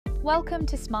Welcome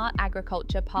to Smart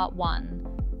Agriculture Part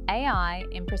 1, AI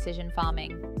in Precision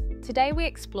Farming. Today we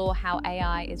explore how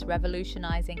AI is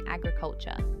revolutionizing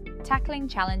agriculture, tackling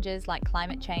challenges like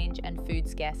climate change and food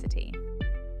scarcity.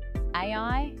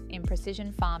 AI in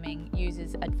precision farming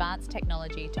uses advanced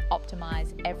technology to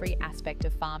optimize every aspect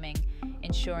of farming,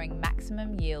 ensuring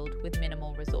maximum yield with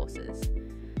minimal resources.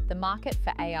 The market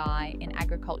for AI in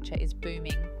agriculture is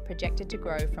booming, projected to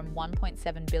grow from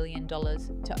 $1.7 billion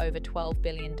to over $12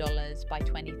 billion by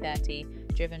 2030,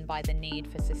 driven by the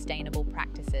need for sustainable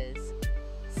practices.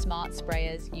 Smart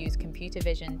sprayers use computer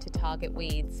vision to target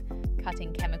weeds,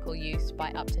 cutting chemical use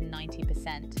by up to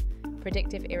 90%.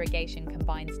 Predictive irrigation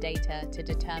combines data to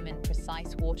determine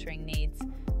precise watering needs,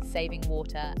 saving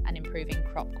water and improving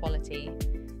crop quality.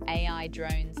 AI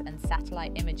drones and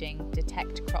satellite imaging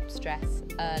detect crop stress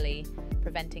early,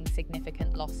 preventing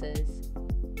significant losses.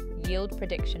 Yield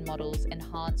prediction models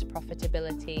enhance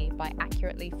profitability by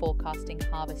accurately forecasting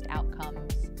harvest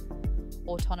outcomes.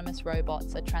 Autonomous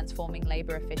robots are transforming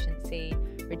labor efficiency,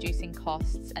 reducing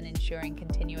costs and ensuring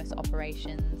continuous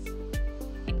operations.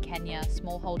 In Kenya,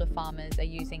 smallholder farmers are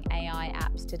using AI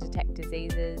apps to detect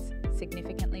diseases,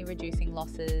 significantly reducing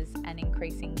losses and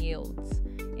increasing yields.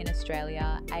 In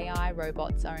Australia, AI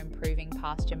robots are improving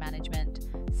pasture management,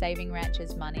 saving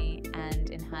ranchers money and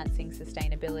enhancing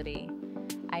sustainability.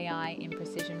 AI in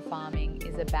precision farming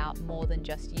is about more than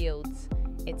just yields.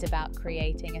 It's about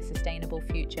creating a sustainable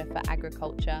future for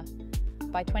agriculture.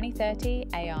 By 2030,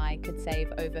 AI could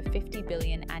save over $50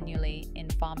 billion annually in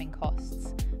farming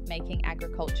costs, making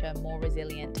agriculture more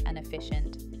resilient and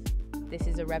efficient. This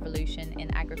is a revolution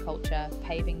in agriculture,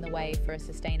 paving the way for a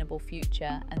sustainable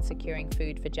future and securing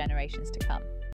food for generations to come.